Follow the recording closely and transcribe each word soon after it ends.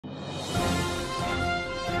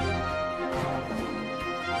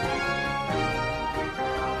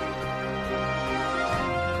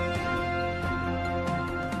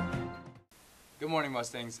Good morning,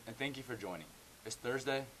 Mustangs, and thank you for joining. It's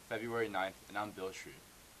Thursday, February 9th, and I'm Bill Shreve.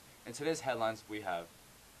 In today's headlines, we have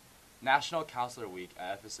National Counselor Week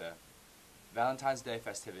at FSA, Valentine's Day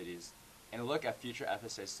festivities, and a look at future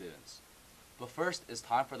FSA students. But first, it's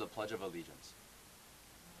time for the Pledge of Allegiance.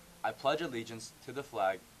 I pledge allegiance to the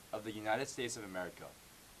flag of the United States of America,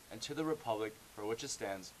 and to the republic for which it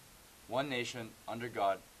stands, one nation, under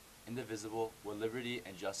God, indivisible, with liberty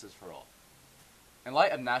and justice for all. In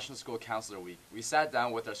light of National School Counselor Week, we sat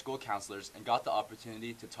down with our school counselors and got the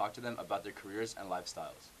opportunity to talk to them about their careers and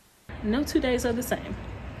lifestyles. No 2 days are the same.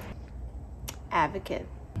 Advocate.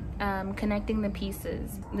 Connecting the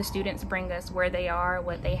pieces. The students bring us where they are,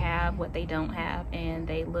 what they have, what they don't have, and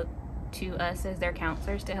they look to us as their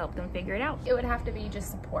counselors to help them figure it out. It would have to be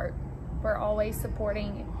just support. We're always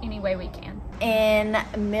supporting any way we can. In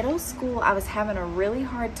middle school, I was having a really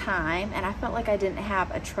hard time and I felt like I didn't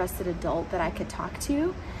have a trusted adult that I could talk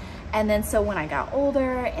to. And then so when I got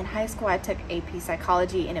older, in high school, I took AP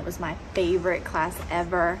Psychology and it was my favorite class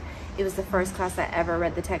ever. It was the first class I ever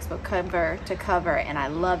read the textbook cover to cover and I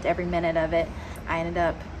loved every minute of it. I ended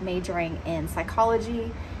up majoring in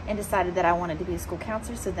psychology and decided that I wanted to be a school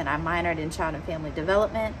counselor, so then I minored in child and family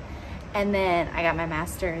development. And then I got my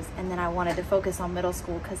master's, and then I wanted to focus on middle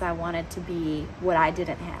school because I wanted to be what I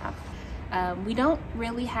didn't have. We don't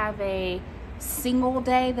really have a single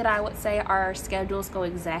day that I would say our schedules go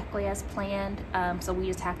exactly as planned, so we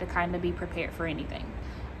just have to kind of be prepared for anything.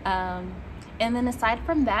 And then aside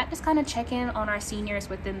from that, just kind of check in on our seniors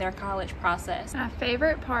within their college process. My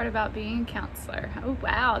favorite part about being a counselor, oh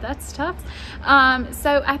wow, that's tough.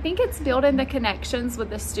 So I think it's building the connections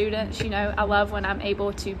with the students. You know, I love when I'm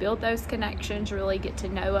able to build those connections, really get to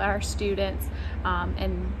know our students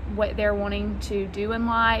and what they're wanting to do in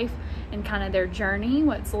life and kind of their journey,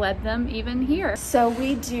 what's led them even here. So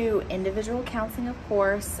we do individual counseling, of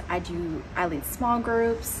course. I lead small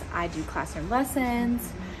groups, I do classroom lessons.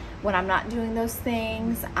 When I'm not doing those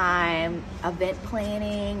things, I'm event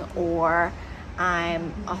planning, or I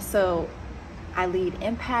lead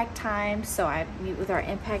impact time, so I meet with our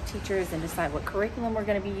impact teachers and decide what curriculum we're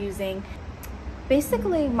going to be using.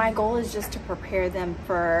 Basically, my goal is just to prepare them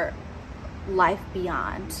for life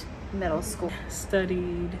beyond middle school.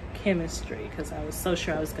 Studied chemistry because I was so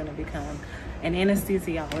sure I was going to become an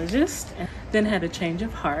anesthesiologist, and then had a change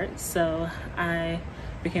of heart, so I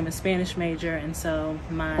became a Spanish major, and so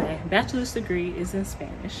my bachelor's degree is in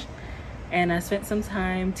Spanish. And I spent some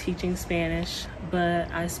time teaching Spanish, but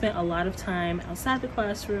I spent a lot of time outside the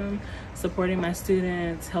classroom supporting my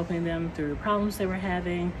students, helping them through problems they were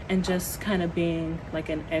having, and just kind of being like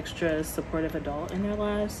an extra supportive adult in their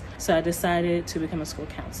lives. So I decided to become a school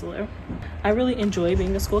counselor. I really enjoy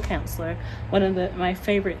being a school counselor. One of my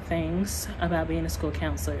favorite things about being a school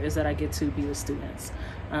counselor is that I get to be with students.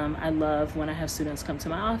 I love when I have students come to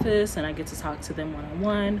my office and I get to talk to them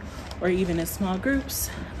one-on-one or even in small groups,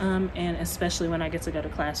 and especially when I get to go to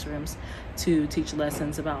classrooms to teach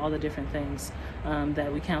lessons about all the different things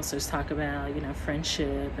that we counselors talk about, you know,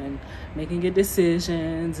 friendship and making good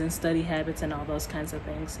decisions and study habits and all those kinds of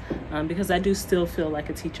things, because I do still feel like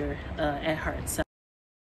a teacher at heart. So.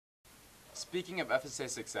 Speaking of FSA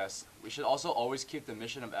success, we should also always keep the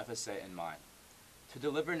mission of FSA in mind: to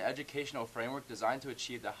deliver an educational framework designed to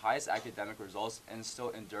achieve the highest academic results and instill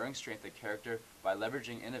enduring strength of character by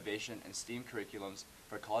leveraging innovation and STEAM curriculums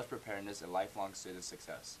for college preparedness and lifelong student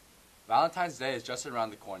success. Valentine's Day is just around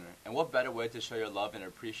the corner, and what better way to show your love and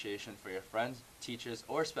appreciation for your friends, teachers,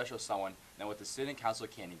 or a special someone than with the Student Council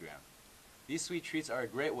Candygram. These sweet treats are a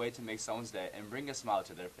great way to make someone's day and bring a smile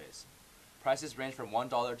to their face. Prices range from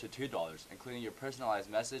 $1 to $2, including your personalized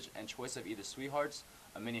message and choice of either sweethearts,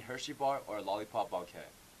 a mini Hershey bar, or a lollipop bouquet.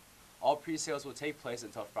 All pre-sales will take place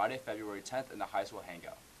until Friday, February 10th in the high school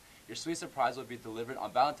hangout. Your sweet surprise will be delivered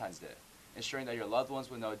on Valentine's Day, ensuring that your loved ones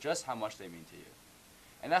will know just how much they mean to you.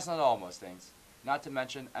 And that's not all, Mustangs. Not to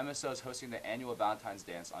mention, MSO is hosting the annual Valentine's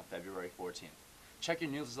Dance on February 14th. Check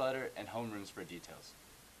your newsletter and homerooms for details.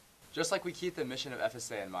 Just like we keep the mission of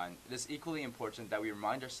FSA in mind, it is equally important that we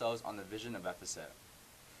remind ourselves on the vision of FSA.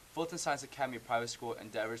 Fulton Science Academy Private School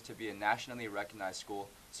endeavors to be a nationally recognized school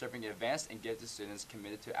serving advanced and gifted students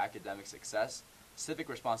committed to academic success, civic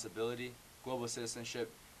responsibility, global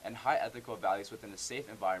citizenship, and high ethical values within a safe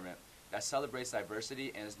environment that celebrates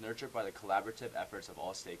diversity and is nurtured by the collaborative efforts of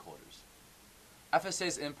all stakeholders.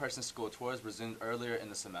 FSA's in-person school tours resumed earlier in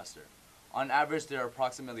the semester. On average, there are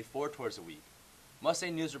approximately 4 tours a week.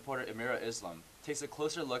 Mustang News reporter Amira Islam takes a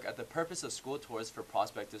closer look at the purpose of school tours for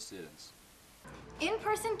prospective students.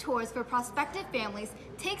 In-person tours for prospective families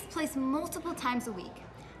takes place multiple times a week.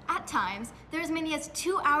 At times, there are as many as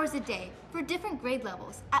 2 hours a day for different grade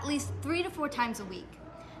levels, at least 3 to 4 times a week.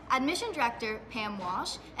 Admission Director Pam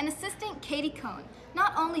Walsh and Assistant Katie Cohn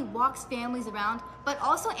not only walks families around, but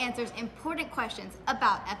also answers important questions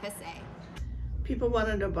about FSA. People want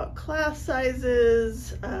to know about class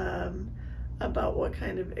sizes, about what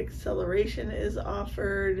kind of acceleration is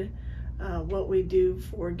offered, what we do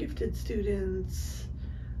for gifted students,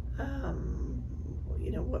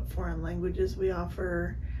 what foreign languages we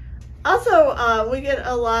offer. Also, we get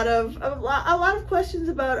a lot of questions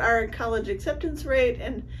about our college acceptance rate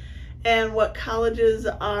and what colleges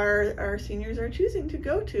our seniors are choosing to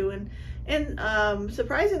go to. And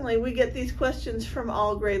surprisingly, we get these questions from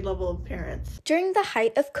all grade level parents. During the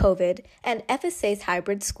height of COVID and FSA's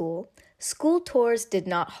hybrid school tours did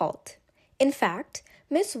not halt. In fact,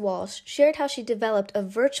 Ms. Walsh shared how she developed a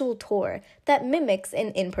virtual tour that mimics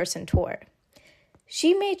an in-person tour.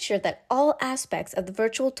 She made sure that all aspects of the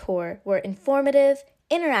virtual tour were informative,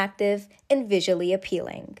 interactive, and visually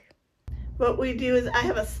appealing. What we do is I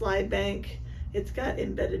have a slide bank. It's got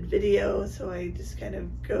embedded video, so I just kind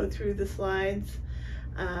of go through the slides.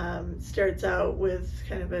 Starts out with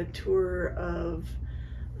kind of a tour of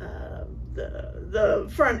the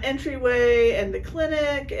front entryway and the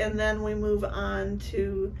clinic, and then we move on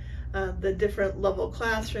to the different level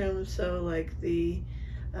classrooms, so like the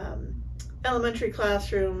elementary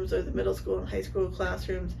classrooms or the middle school and high school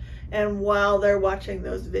classrooms. And while they're watching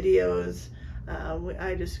those videos,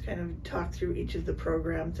 I just kind of talk through each of the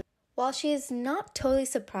programs. While she is not totally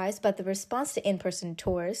surprised by the response to in-person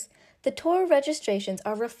tours, the tour registrations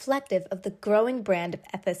are reflective of the growing brand of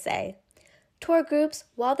FSA. Tour groups,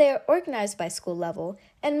 while they are organized by school level,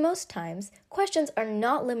 and most times, questions are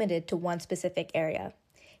not limited to one specific area.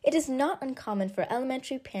 It is not uncommon for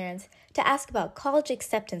elementary parents to ask about college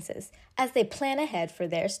acceptances as they plan ahead for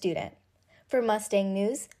their student. For Mustang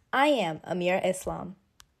News, I am Amira Islam.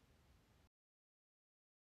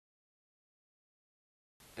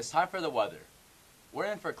 It's time for the weather.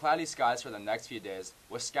 We're in for cloudy skies for the next few days,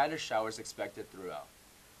 with scattered showers expected throughout.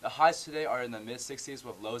 The highs today are in the mid-60s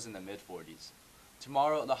with lows in the mid-40s.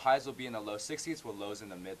 Tomorrow, the highs will be in the low 60s with lows in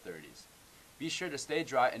the mid-30s. Be sure to stay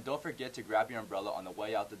dry and don't forget to grab your umbrella on the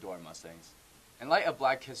way out the door, Mustangs. In light of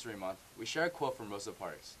Black History Month, we share a quote from Rosa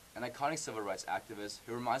Parks, an iconic civil rights activist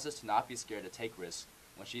who reminds us to not be scared to take risks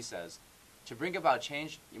when she says, "To bring about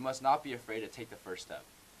change, you must not be afraid to take the first step.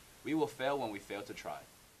 We will fail when we fail to try."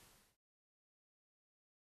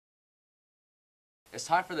 It's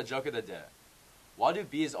time for the joke of the day. Why do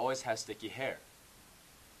bees always have sticky hair?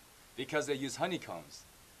 Because they use honeycombs.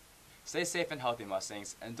 Stay safe and healthy,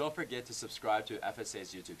 Mustangs, and don't forget to subscribe to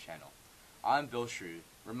FSA's YouTube channel. I'm Bill Shrewd,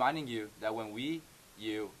 reminding you that when we,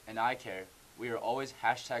 you, and I care, we are always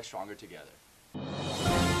 #stronger together.